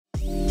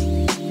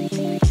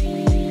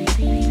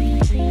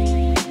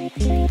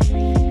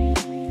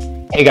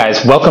Hey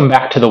guys, welcome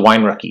back to the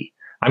Wine Rookie.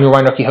 I'm your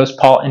Wine Rookie host,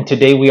 Paul, and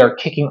today we are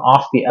kicking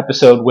off the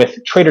episode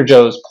with Trader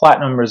Joe's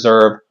Platinum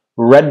Reserve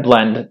Red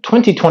Blend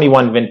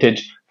 2021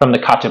 vintage from the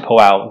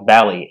Cachapoal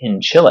Valley in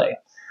Chile.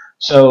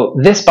 So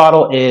this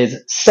bottle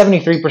is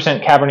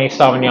 73% Cabernet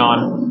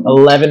Sauvignon,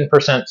 11%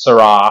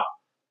 Syrah,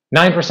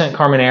 9%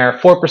 Carmenere,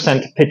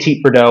 4%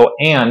 Petit Verdot,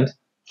 and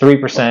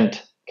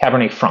 3%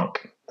 Cabernet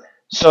Franc.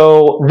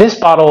 So this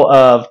bottle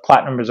of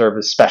Platinum Reserve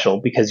is special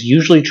because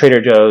usually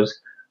Trader Joe's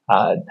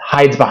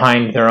hides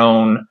behind their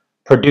own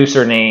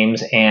producer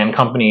names and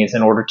companies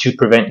in order to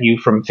prevent you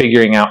from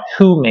figuring out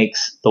who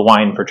makes the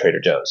wine for Trader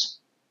Joe's.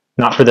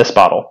 Not for this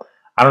bottle.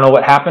 I don't know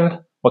what happened,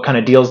 what kind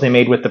of deals they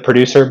made with the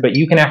producer, but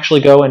you can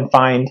actually go and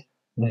find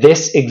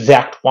this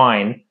exact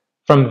wine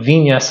from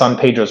Vino San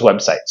Pedro's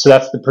website. So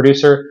that's the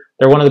producer.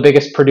 They're one of the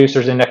biggest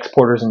producers and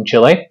exporters in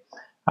Chile.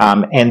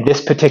 And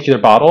this particular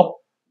bottle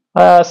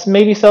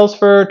maybe sells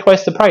for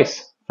twice the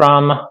price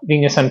from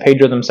Vino San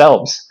Pedro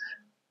themselves.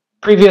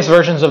 Previous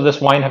versions of this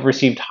wine have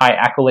received high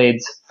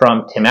accolades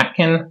from Tim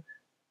Atkin,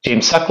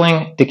 James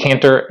Suckling,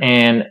 Decanter,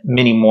 and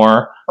many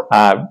more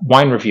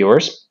wine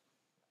reviewers.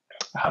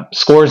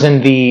 Scores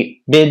in the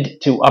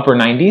mid to upper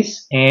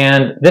 90s,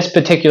 and this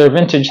particular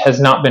vintage has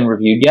not been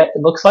reviewed yet,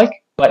 it looks like,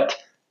 but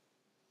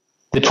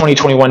the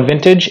 2021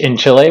 vintage in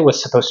Chile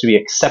was supposed to be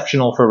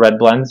exceptional for red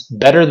blends,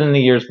 better than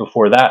the years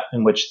before that,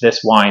 in which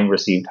this wine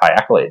received high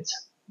accolades.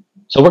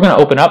 So we're going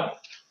to open up,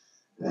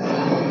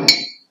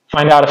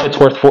 find out if it's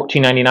worth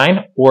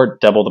 $14.99 or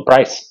double the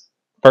price.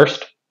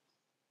 First,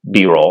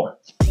 B-roll.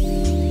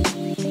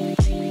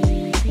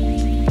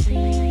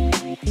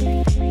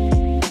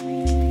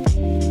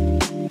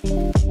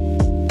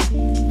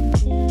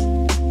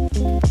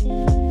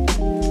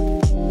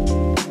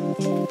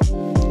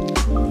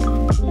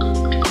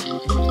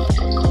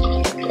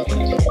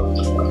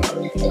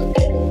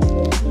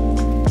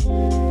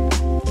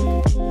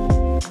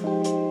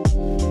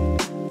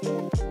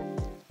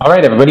 All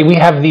right, everybody, we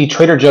have the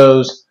Trader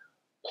Joe's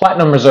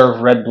Platinum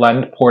Reserve Red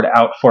Blend poured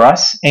out for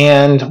us,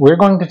 and we're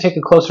going to take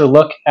a closer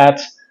look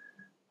at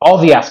all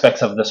the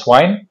aspects of this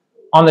wine.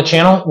 On the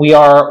channel, we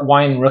are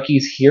wine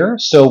rookies here,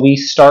 so we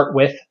start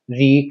with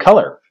the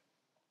color.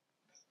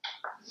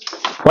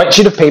 White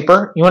sheet of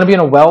paper, you want to be in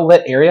a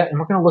well-lit area, and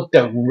we're going to look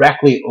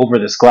directly over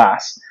this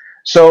glass.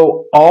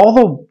 So all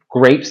the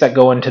grapes that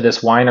go into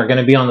this wine are going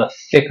to be on the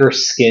thicker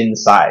skin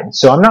side.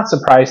 So I'm not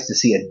surprised to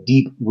see a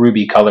deep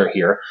ruby color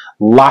here.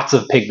 Lots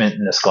of pigment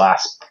in this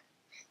glass.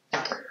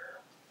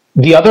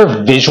 The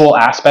other visual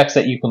aspects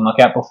that you can look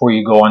at before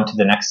you go on to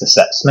the next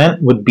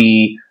assessment would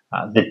be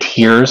the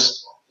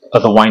tiers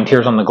of the wine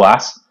tiers on the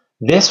glass.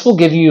 This will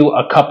give you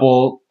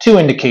two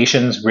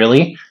indications,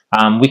 really.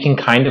 We can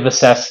kind of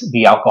assess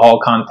the alcohol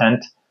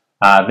content.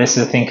 This,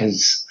 I think,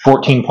 is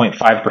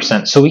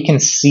 14.5%. So we can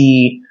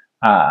see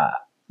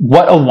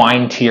what a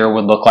wine tier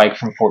would look like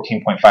from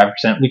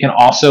 14.5%. We can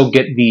also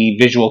get the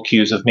visual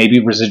cues of maybe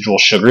residual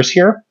sugars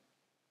here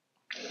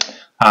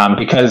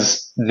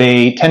because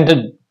they tend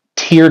to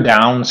tier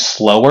down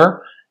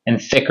slower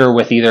and thicker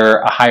with either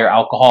a higher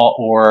alcohol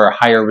or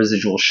higher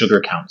residual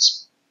sugar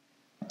counts.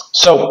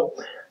 So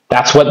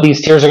that's what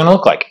these tiers are going to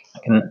look like.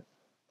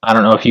 I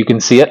don't know if you can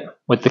see it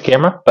with the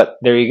camera, but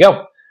there you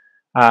go.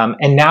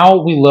 And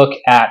now we look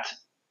at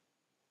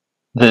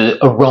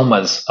the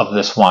aromas of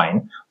this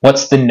wine.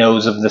 What's the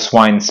nose of this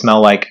wine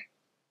smell like?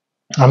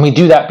 And we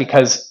do that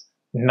because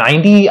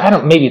maybe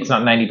it's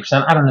not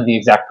 90%, I don't know the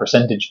exact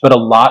percentage, but a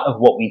lot of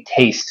what we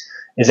taste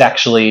is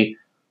actually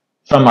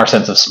from our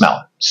sense of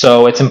smell.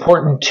 So it's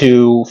important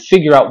to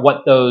figure out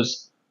what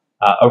those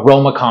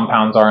aroma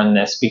compounds are in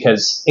this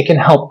because it can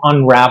help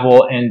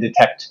unravel and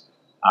detect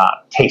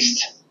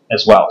taste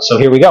as well. So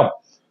here we go.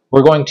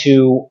 We're going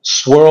to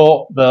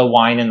swirl the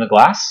wine in the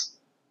glass.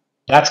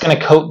 That's going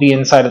to coat the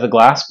inside of the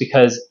glass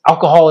because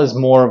alcohol is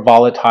more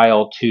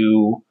volatile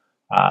to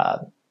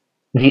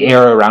the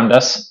air around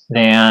us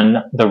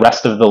than the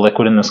rest of the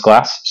liquid in this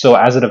glass. So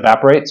as it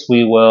evaporates,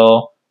 we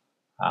will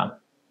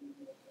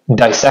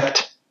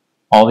dissect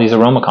all these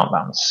aroma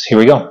compounds. Here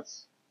we go.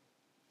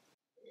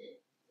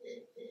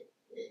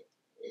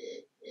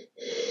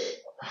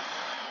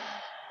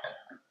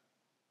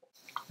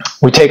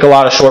 We take a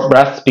lot of short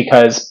breaths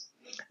because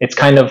it's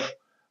kind of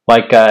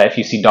like if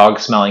you see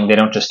dogs smelling, they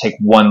don't just take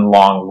one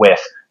long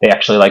whiff. They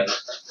actually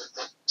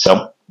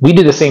so we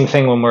do the same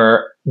thing when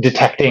we're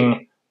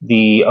detecting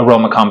the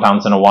aroma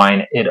compounds in a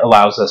wine. It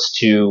allows us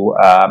to,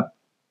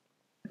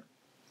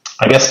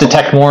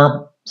 detect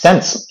more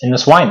scents in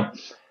this wine.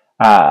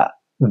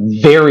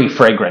 Very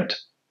fragrant,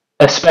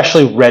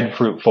 especially red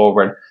fruit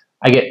forward.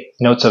 I get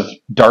notes of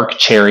dark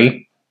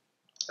cherry,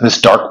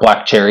 this dark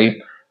black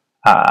cherry.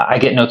 I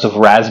get notes of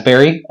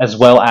raspberry as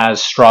well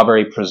as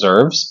strawberry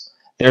preserves.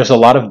 There's a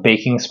lot of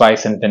baking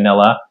spice and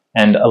vanilla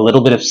and a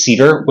little bit of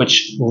cedar,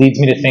 which leads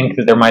me to think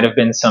that there might have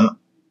been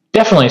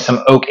definitely some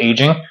oak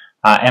aging.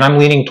 And I'm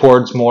leaning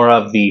towards more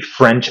of the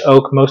French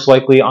oak, most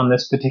likely, on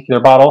this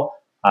particular bottle.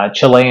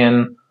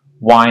 Chilean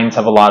wines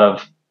have a lot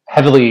of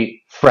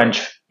heavily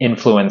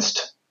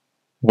French-influenced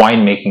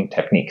winemaking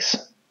techniques.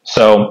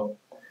 So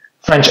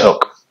French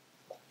oak.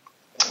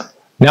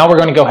 Now we're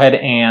going to go ahead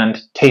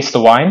and taste the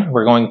wine.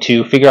 We're going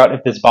to figure out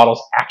if this bottle's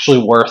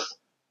actually worth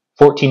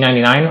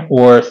 $14.99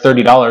 or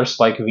 $30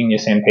 like Vino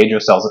San Pedro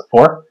sells it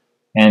for.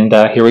 And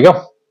here we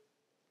go.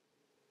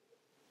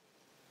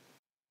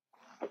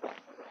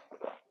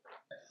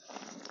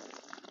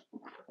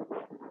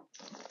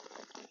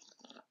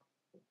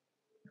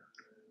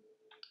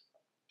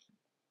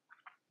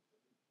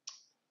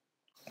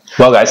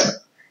 Well, guys,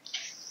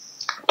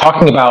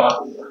 talking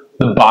about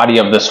the body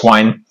of this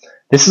wine,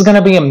 this is going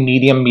to be a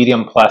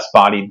medium plus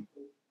bodied.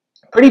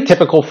 Pretty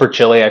typical for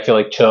Chile. I feel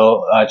like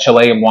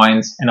Chilean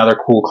wines and other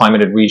cool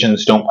climated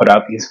regions don't put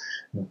out these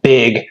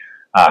big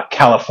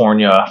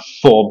California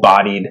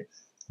full-bodied,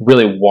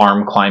 really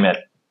warm climate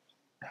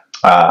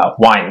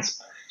wines.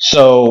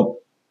 So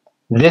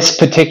this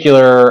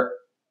particular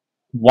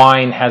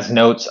wine has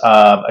notes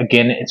of,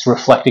 again, it's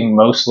reflecting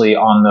mostly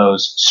on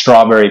those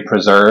strawberry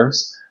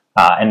preserves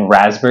and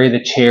raspberry.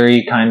 The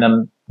cherry kind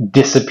of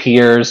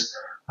disappears.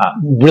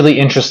 Really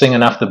interesting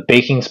enough, the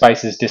baking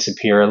spices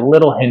disappear, a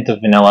little hint of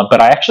vanilla, but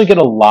I actually get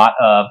a lot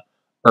of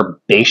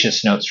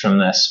herbaceous notes from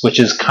this, which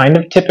is kind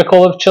of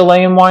typical of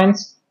Chilean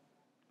wines.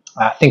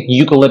 I think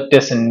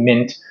eucalyptus and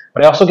mint,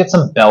 but I also get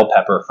some bell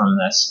pepper from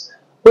this,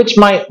 which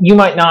you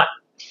might not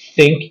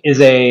think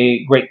is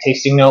a great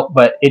tasting note,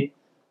 but it's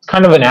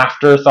kind of an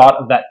afterthought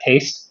of that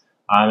taste,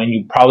 and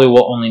you probably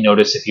will only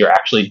notice if you're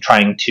actually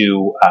trying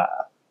to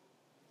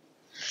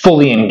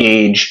fully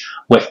engage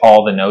with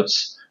all the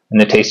notes and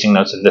the tasting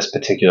notes of this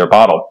particular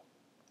bottle.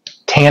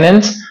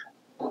 Tannins,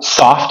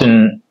 soft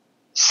and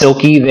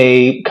silky,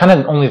 they kind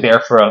of only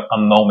there for a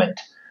moment,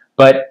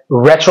 but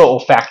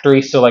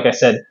retro-olfactory, so like I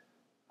said,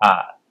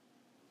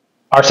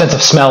 our sense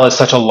of smell is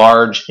such a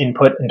large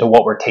input into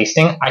what we're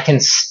tasting. I can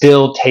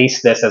still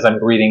taste this as I'm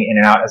breathing in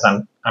and out as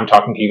I'm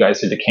talking to you guys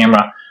through the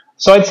camera.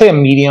 So I'd say a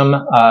medium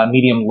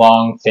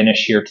long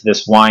finish here to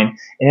this wine,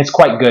 and it's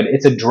quite good.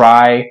 It's a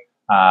dry,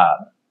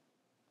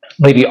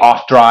 maybe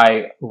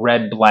off-dry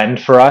red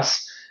blend for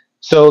us.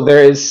 So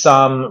there is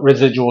some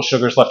residual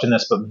sugars left in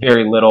this, but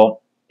very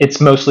little.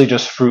 It's mostly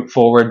just fruit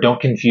forward. Don't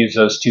confuse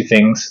those two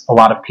things. A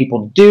lot of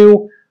people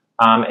do,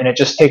 and it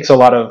just takes a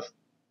lot of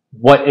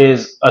what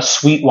is a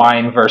sweet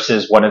wine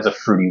versus what is a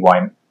fruity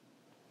wine.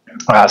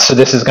 So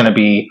this is going to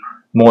be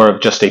more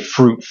of just a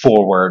fruit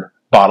forward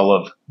bottle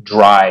of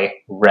dry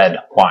red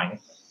wine.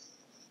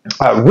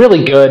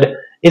 Really good.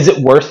 Is it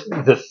worth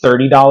the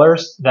 $30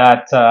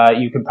 that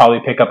you could probably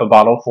pick up a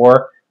bottle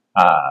for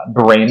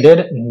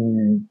branded?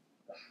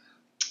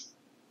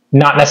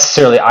 Not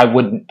necessarily. I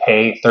wouldn't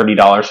pay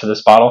 $30 for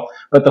this bottle,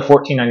 but the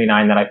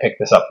 $14.99 that I picked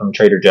this up from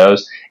Trader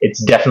Joe's,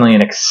 it's definitely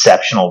an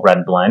exceptional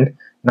red blend,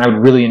 and I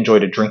would really enjoy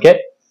to drink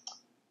it.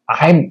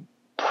 I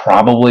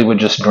probably would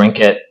just drink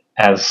it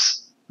as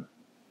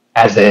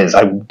is.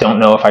 I don't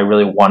know if I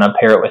really want to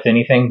pair it with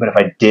anything, but if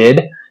I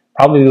did,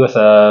 probably with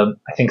I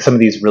think some of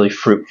these really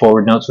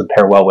fruit-forward notes would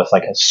pair well with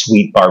like a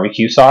sweet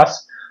barbecue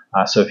sauce.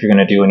 So if you're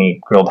going to do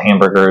any grilled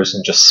hamburgers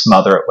and just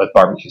smother it with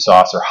barbecue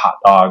sauce or hot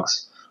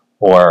dogs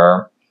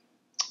or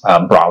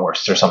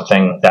bratwurst or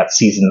something, that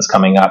season's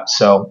coming up,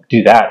 so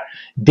do that.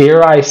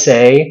 Dare I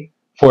say,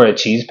 for a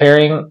cheese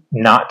pairing,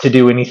 not to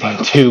do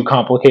anything too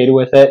complicated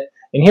with it.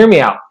 And hear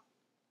me out.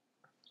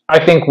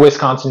 I think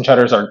Wisconsin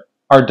cheddars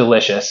are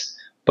delicious,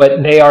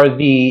 but they are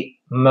the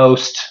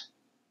most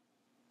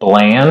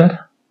bland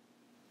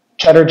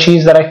cheddar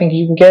cheese that I think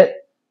you can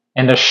get,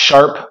 and a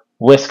sharp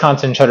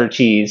Wisconsin cheddar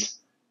cheese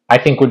I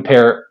think would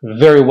pair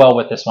very well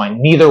with this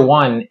wine. Neither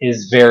one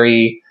is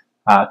very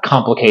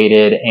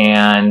complicated,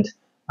 and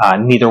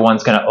neither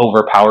one's going to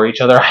overpower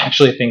each other. I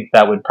actually think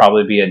that would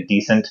probably be a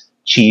decent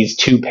cheese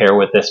to pair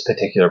with this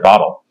particular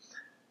bottle.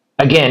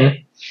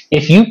 Again,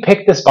 if you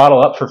pick this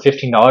bottle up for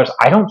 $15,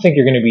 I don't think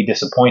you're going to be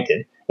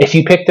disappointed. If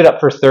you picked it up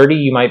for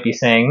 $30, you might be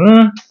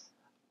saying,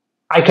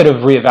 I could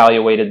have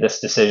reevaluated this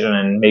decision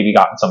and maybe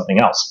gotten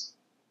something else.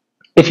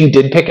 If you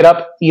did pick it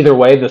up, either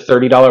way, the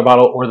 $30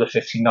 bottle or the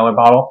 $15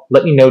 bottle,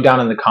 let me know down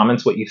in the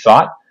comments what you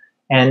thought.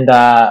 And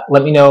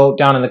let me know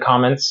down in the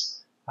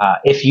comments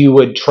if you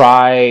would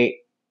try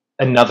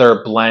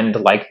another blend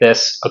like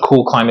this, a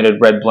cool climated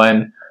red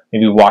blend,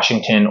 maybe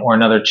Washington or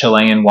another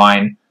Chilean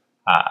wine.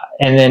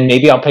 And then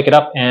maybe I'll pick it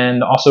up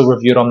and also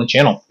review it on the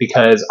channel,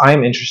 because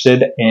I'm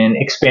interested in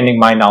expanding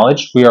my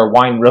knowledge. We are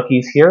wine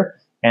rookies here,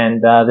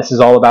 and this is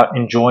all about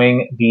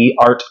enjoying the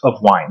art of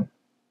wine.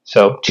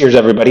 So cheers,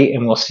 everybody,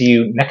 and we'll see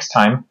you next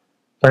time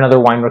for another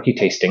Wine Rookie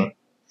tasting.